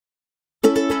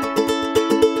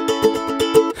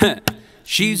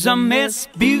She's a Miss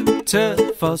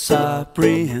Beautiful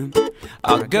Supreme,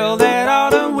 a girl that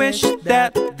ought to wish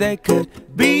that they could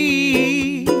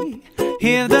be.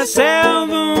 If the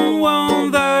 7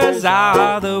 wonders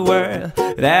of the world,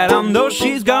 that I know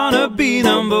she's gonna be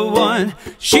number 1.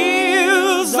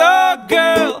 She's a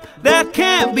girl that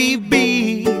can't be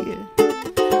beat,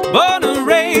 born and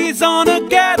raised on a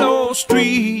ghetto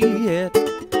street.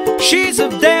 She's a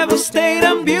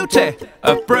devastating beauty,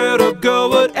 a pretty girl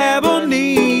with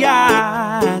ebony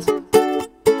eyes.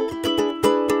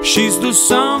 She's the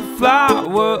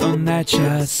sunflower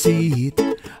nature's seed,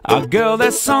 a girl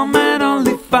that some men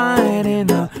only find in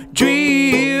her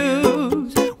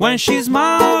dreams. When she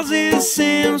smiles it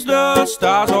seems the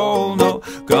stars all know,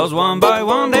 'cause one by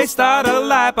one they start to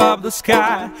light up the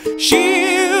sky.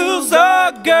 She's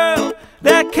a girl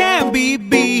that can't be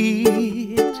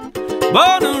beat,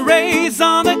 born and raised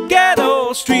on a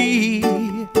ghetto street.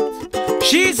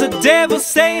 She's a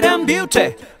devastating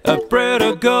beauty, a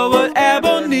pretty girl with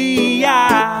ebony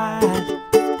eyes.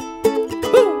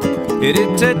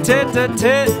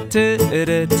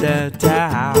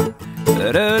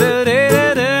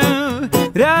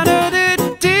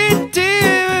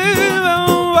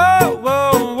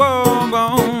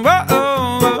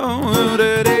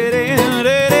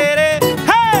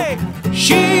 Hey,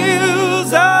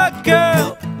 she's a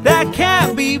girl that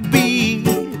can't be beat,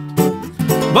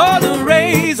 born and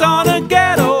raised on a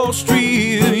ghetto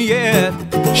street. Yeah,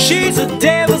 she's a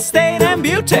devastating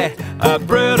beauty, a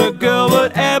pretty girl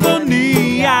with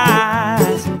ebony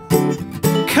eyes.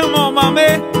 Come on,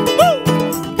 mommy. Woo!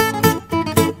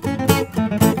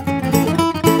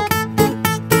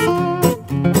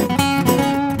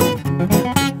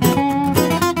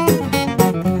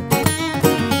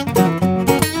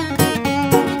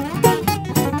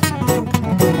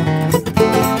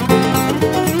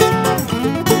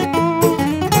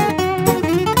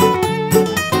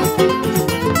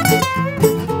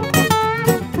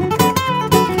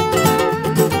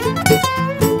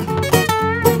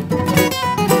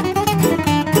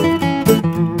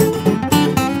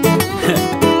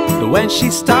 When she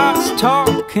starts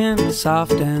talking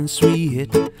soft and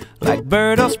sweet, like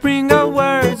bird of spring, her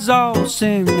words all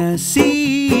seem to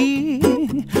see,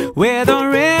 with a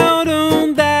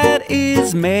rhythm that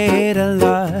is made of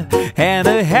love and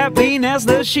the happiness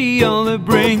that she only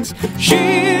brings.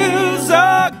 She's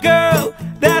a girl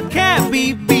that can't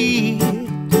be beat,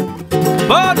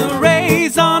 born and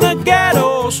raised on a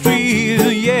ghetto street.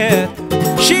 Yeah,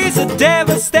 she's a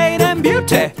devastating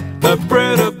beauty, a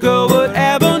pretty girl